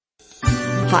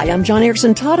Hi, I'm John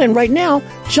Erickson Todd, and right now,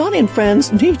 Johnny and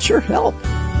Friends need your help.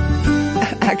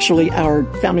 Actually, our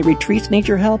family retreats need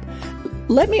your help.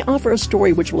 Let me offer a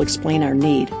story which will explain our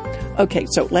need. Okay,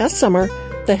 so last summer,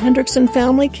 the Hendrickson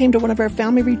family came to one of our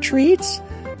family retreats.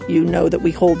 You know that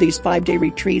we hold these 5-day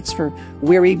retreats for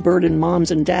weary, burdened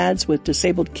moms and dads with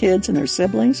disabled kids and their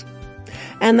siblings.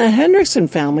 And the Hendrickson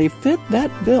family fit that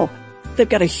bill. They've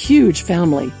got a huge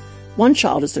family. One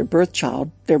child is their birth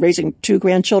child. They're raising 2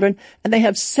 grandchildren, and they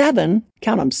have 7,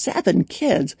 count them, 7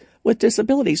 kids with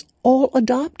disabilities, all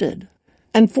adopted.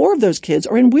 And 4 of those kids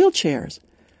are in wheelchairs.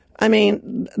 I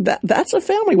mean, that's a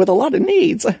family with a lot of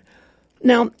needs.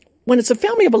 Now, when it's a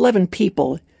family of 11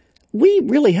 people, we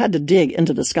really had to dig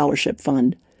into the scholarship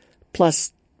fund.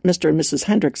 Plus, Mr. and Mrs.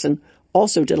 Hendrickson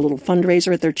also did a little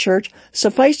fundraiser at their church.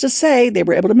 Suffice to say, they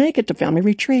were able to make it to family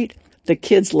retreat. The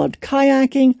kids loved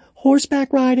kayaking,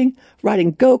 horseback riding,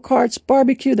 riding go-karts,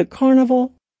 barbecue, the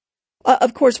carnival.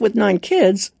 Of course, with 9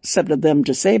 kids, 7 of them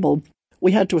disabled,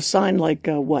 we had to assign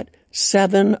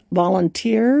 7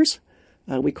 volunteers.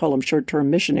 We call them short-term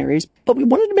missionaries. But we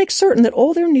wanted to make certain that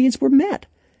all their needs were met.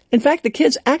 In fact, the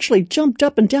kids actually jumped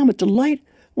up and down with delight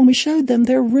when we showed them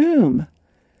their room.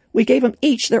 We gave them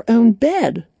each their own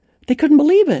bed. They couldn't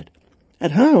believe it.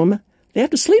 At home, they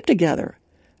had to sleep together.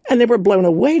 And they were blown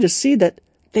away to see that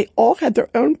they all had their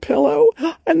own pillow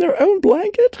and their own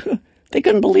blanket. They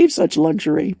couldn't believe such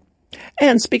luxury.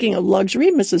 And speaking of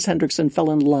luxury, Mrs. Hendrickson fell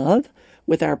in love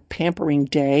with our pampering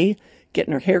day,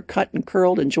 getting her hair cut and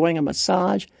curled, enjoying a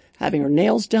massage, having her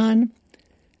nails done,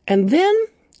 and then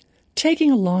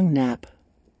taking a long nap.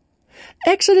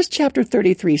 Exodus chapter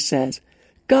 33 says,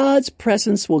 God's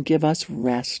presence will give us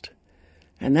rest.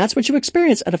 And that's what you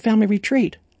experience at a family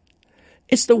retreat.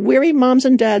 It's the weary moms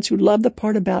and dads who love the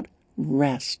part about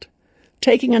rest.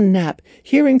 Taking a nap,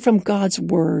 hearing from God's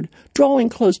word, drawing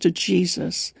close to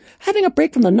Jesus, having a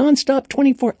break from the nonstop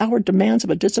 24-hour demands of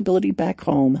a disability back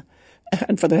home.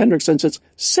 And for the Hendricksons, it's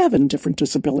 7 different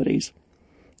disabilities.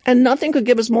 And nothing could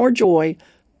give us more joy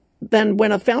than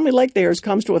when a family like theirs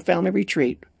comes to a family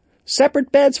retreat.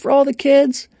 Separate beds for all the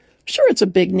kids. Sure, it's a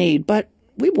big need, but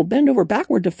we will bend over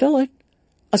backward to fill it.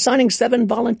 Assigning 7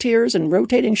 volunteers and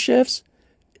rotating shifts.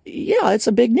 Yeah, it's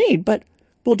a big need, but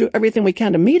we'll do everything we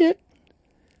can to meet it.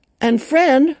 And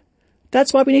friend,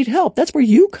 that's why we need help. That's where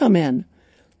you come in.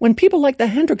 When people like the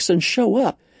Hendricksons show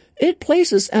up, it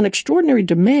places an extraordinary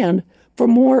demand for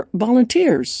more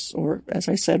volunteers, or as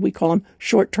I said, we call them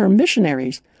short-term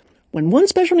missionaries. When one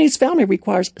special needs family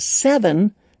requires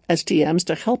 7 STMs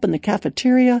to help in the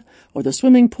cafeteria or the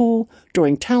swimming pool,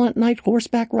 during talent night,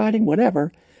 horseback riding,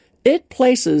 whatever, it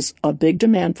places a big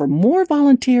demand for more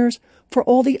volunteers for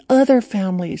all the other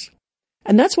families.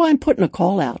 And that's why I'm putting a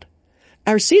call out.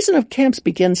 Our season of camps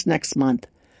begins next month,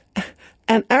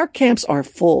 and our camps are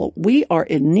full. We are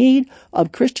in need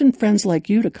of Christian friends like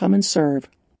you to come and serve.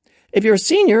 If you're a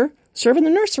senior, serve in the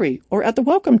nursery or at the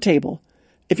welcome table.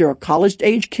 If you're a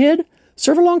college-age kid,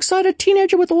 serve alongside a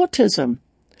teenager with autism.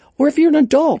 Or if you're an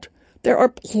adult, there are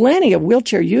plenty of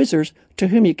wheelchair users to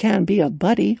whom you can be a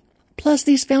buddy. Plus,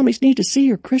 these families need to see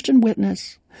your Christian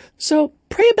witness. So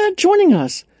pray about joining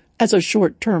us as a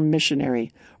short-term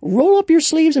missionary. Roll up your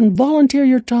sleeves and volunteer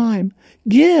your time.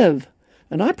 Give,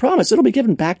 and I promise it'll be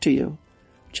given back to you.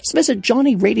 Just visit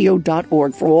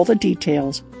johnnyradio.org for all the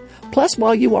details. Plus,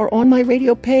 while you are on my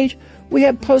radio page, we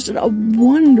have posted a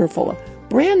wonderful,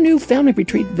 brand new family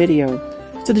retreat video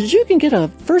so that you can get a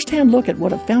first-hand look at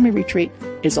what a family retreat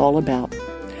is all about.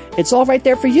 It's all right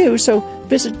there for you, so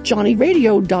visit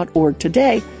johnnyradio.org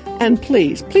today, and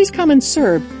please come and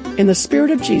serve in the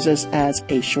spirit of Jesus as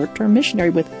a short-term missionary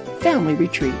with family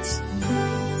retreats.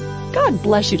 God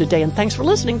bless you today, and thanks for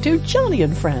listening to Johnny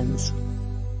and Friends.